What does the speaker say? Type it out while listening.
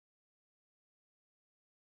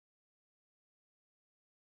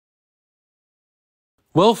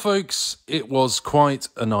Well, folks, it was quite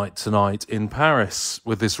a night tonight in Paris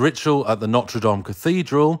with this ritual at the Notre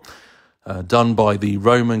Cathedral done by the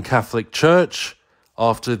Roman Catholic Church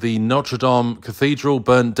after the Notre Dame Cathedral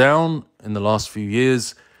burnt down in the last few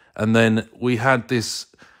years. And then we had this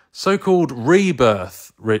so-called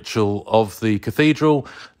rebirth ritual of the cathedral.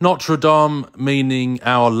 Notre Dame meaning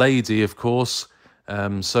Our Lady, of course.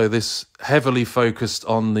 So this heavily focused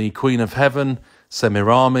on the Queen of Heaven,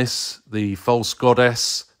 Semiramis, the false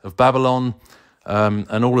goddess of Babylon,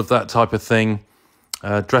 and all of that type of thing,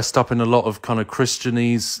 dressed up in a lot of kind of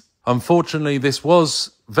Christianese. Unfortunately, this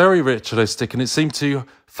was very ritualistic, and it seemed to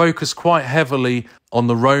focus quite heavily on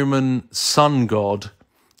the Roman sun god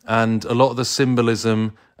and a lot of the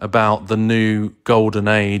symbolism about the new golden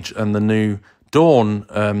age and the new dawn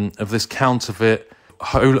of this counterfeit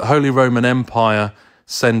Holy Roman Empire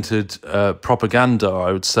centered propaganda,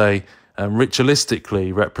 I would say,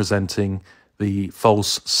 ritualistically representing the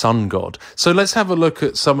false sun god. So let's have a look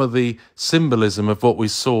at some of the symbolism of what we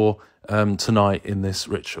saw tonight in this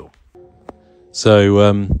ritual.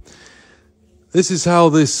 So this is how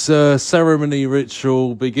this ceremony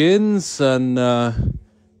ritual begins, and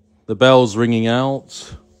the bells ringing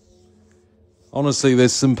out. Honestly,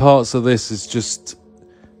 there's some parts of this is just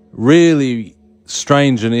really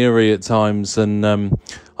strange and eerie at times, and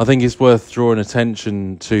I think it's worth drawing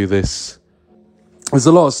attention to this. There's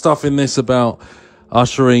a lot of stuff in this about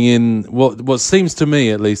ushering in what seems to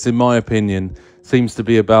me, at least in my opinion, seems to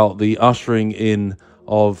be about the ushering in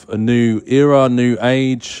of a new era, new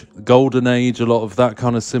age, golden age, a lot of that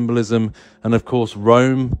kind of symbolism. And of course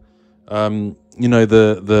Rome, you know,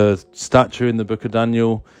 the statue in the book of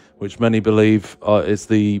Daniel, which many believe is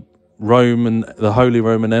the Holy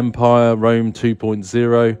Roman Empire, Rome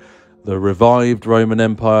 2.0, the revived Roman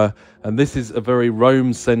Empire, and this is a very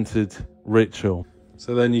Rome-centered ritual.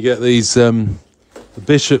 So then you get these the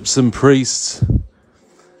bishops and priests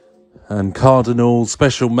and cardinals,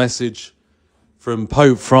 special message from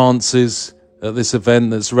Pope Francis at this event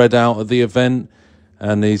that's read out at the event,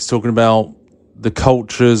 and he's talking about the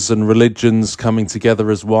cultures and religions coming together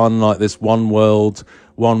as one, like this one world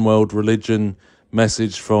religion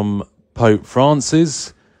message from Pope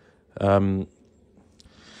Francis,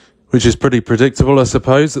 which is pretty predictable, I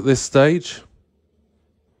suppose, at this stage.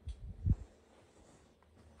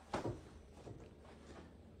 And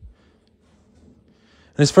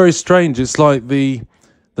it's very strange. It's like the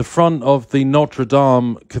front of the Notre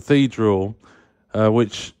Dame Cathedral,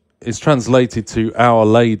 which is translated to Our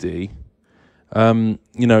Lady. You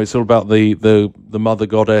know, it's all about the Mother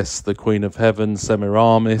Goddess, the Queen of Heaven,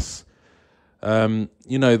 Semiramis. You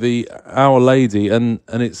know, the Our Lady, and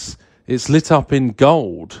it's lit up in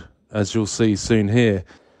gold, as you'll see soon here.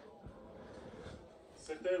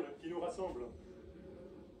 C'est elle qui nous rassemble.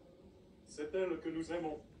 C'est elle que nous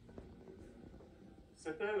aimons.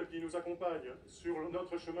 C'est elle qui nous accompagne sur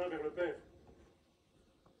notre chemin vers le Père.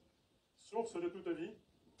 Source de toute vie.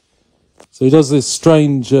 So he does this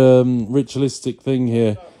strange ritualistic thing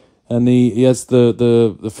here, and he has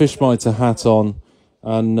the fish mitre hat on,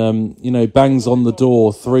 and you know, bangs on the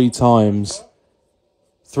door 3 times.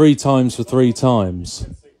 3 times for 3 times.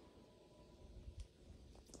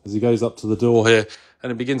 As he goes up to the door here,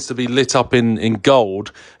 and it begins to be lit up in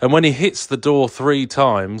gold. And when he hits the door 3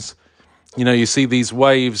 times, you know, you see these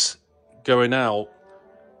waves going out,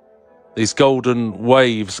 these golden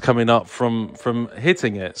waves coming up from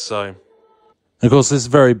hitting it. So, of course, this is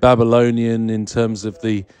very Babylonian in terms of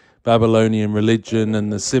the Babylonian religion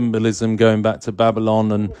and the symbolism going back to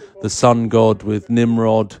Babylon and the sun god with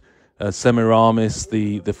Nimrod, Semiramis,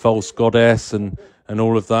 the false goddess, and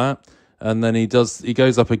all of that. And then he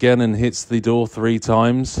goes up again and hits the door 3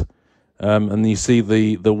 times, and you see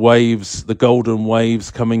the waves, the golden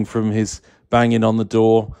waves coming from his banging on the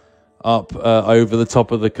door up over the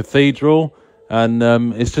top of the cathedral. And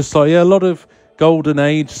it's just like, yeah, a lot of golden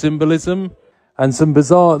age symbolism and some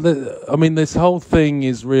bizarre. I mean, this whole thing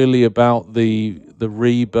is really about the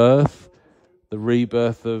rebirth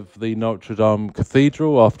of the Notre Dame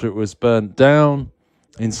Cathedral after it was burnt down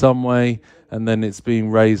in some way, and then it's being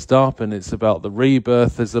raised up, and it's about the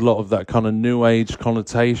rebirth. There's a lot of that kind of new age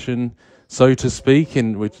connotation, so to speak,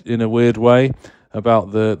 in a weird way,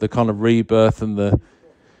 about the kind of rebirth and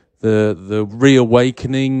the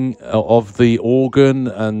reawakening of the organ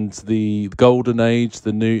and the golden age,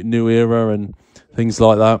 the new era and things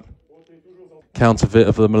like that. Counterfeit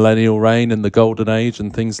of the millennial reign and the golden age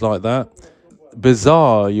and things like that.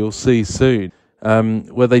 Bizarre, you'll see soon,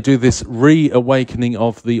 where they do this reawakening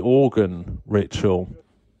of the organ ritual.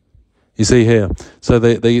 You see here, so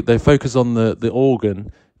they focus on the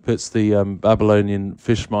organ, puts the Babylonian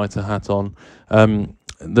fish mitre hat on, and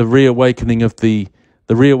the reawakening of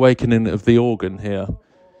the organ here.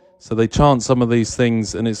 So they chant some of these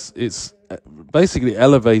things, and it's basically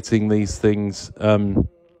elevating these things.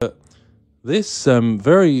 This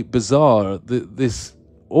very bizarre, this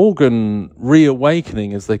organ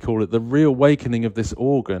reawakening, as they call it, the reawakening of this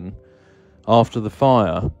organ after the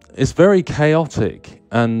fire, is very chaotic,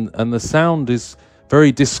 and the sound is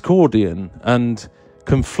very discordian and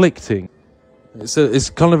conflicting. It's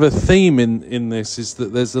kind of a theme in this, is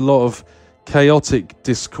that there's a lot of chaotic,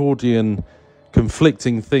 discordian,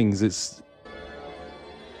 conflicting things.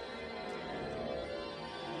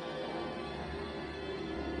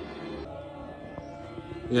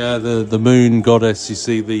 Yeah, the moon goddess, you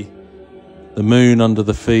see the moon under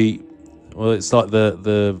the feet. Well, it's like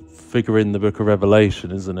the figure in the book of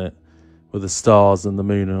Revelation, isn't it? With the stars and the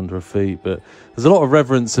moon under her feet. But there's a lot of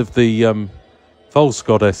reverence of the false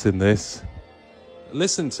goddess in this.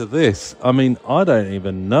 Listen to this. I mean, I don't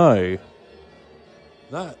even know.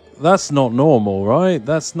 That's not normal, right?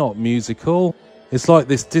 That's not musical. It's like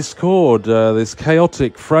this discord, this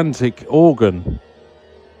chaotic, frantic organ.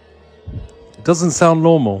 It doesn't sound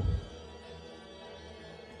normal.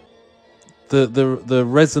 The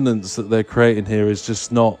resonance that they're creating here is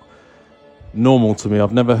just not normal to me.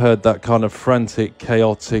 I've never heard that kind of frantic,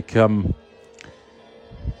 chaotic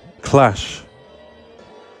clash.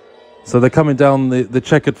 So they're coming down the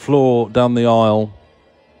checkered floor, down the aisle,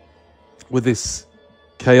 with this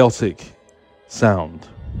chaotic sound.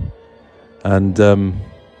 And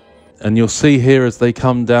you'll see here as they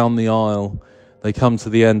come down the aisle, they come to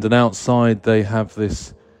the end, and outside they have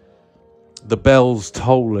the bells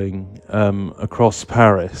tolling across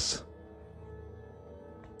Paris.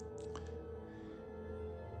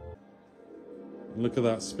 Look at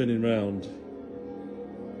that, spinning round.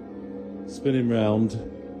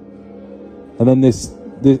 And then this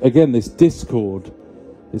discord.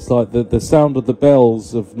 It's like the sound of the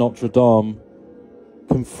bells of Notre Dame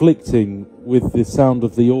conflicting with the sound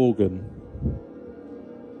of the organ.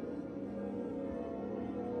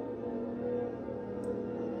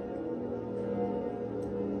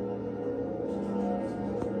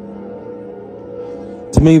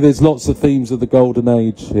 To me, there's lots of themes of the Golden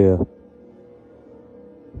Age here.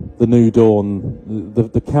 The New Dawn,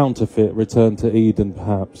 the counterfeit return to Eden,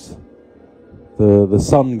 perhaps. The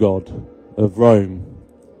sun god of Rome.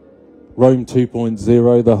 Rome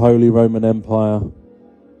 2.0, the Holy Roman Empire.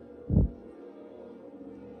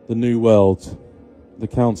 The New World, the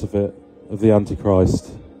counterfeit of the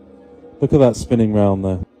Antichrist. Look at that spinning round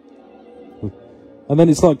there. And then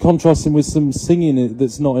it's like contrasting with some singing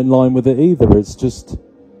that's not in line with it either. It's just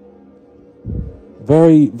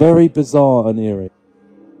very, very bizarre and eerie.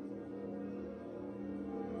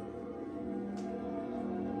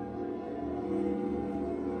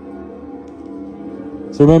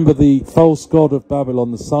 So remember the false god of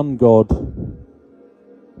Babylon, the sun god.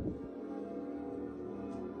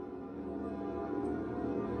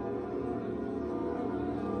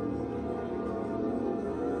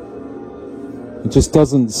 It just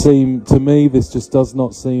doesn't seem, to me, this just does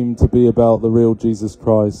not seem to be about the real Jesus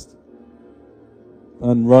Christ.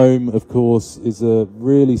 And Rome, of course, is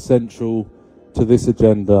really central to this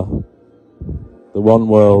agenda. The one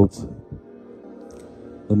world.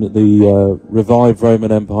 The revived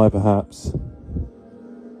Roman Empire, perhaps.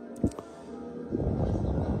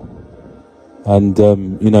 And,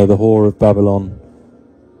 the whore of Babylon.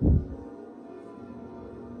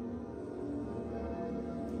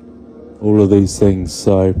 All of these things.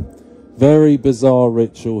 So, very bizarre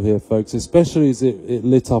ritual here, folks, especially as it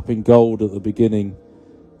lit up in gold at the beginning,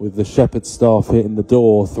 with the shepherd's staff hitting the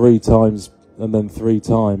door 3 times and then 3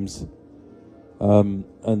 times. And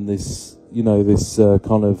this, this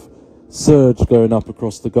kind of surge going up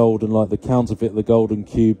across the golden, like the counterfeit, the golden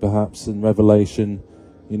cube, perhaps, in Revelation.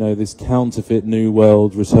 This counterfeit new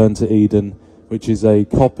world, return to Eden, which is a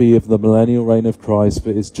copy of the millennial reign of Christ,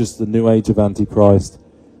 but it's just the new age of Antichrist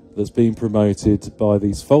that's being promoted by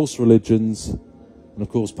these false religions. And of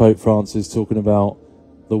course Pope Francis talking about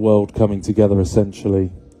the world coming together,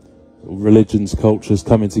 essentially. Religions, cultures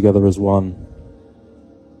coming together as one.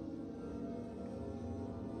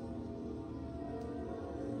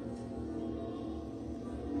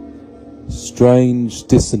 Strange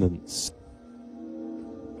dissonance.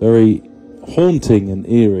 Very haunting and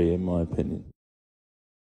eerie, in my opinion.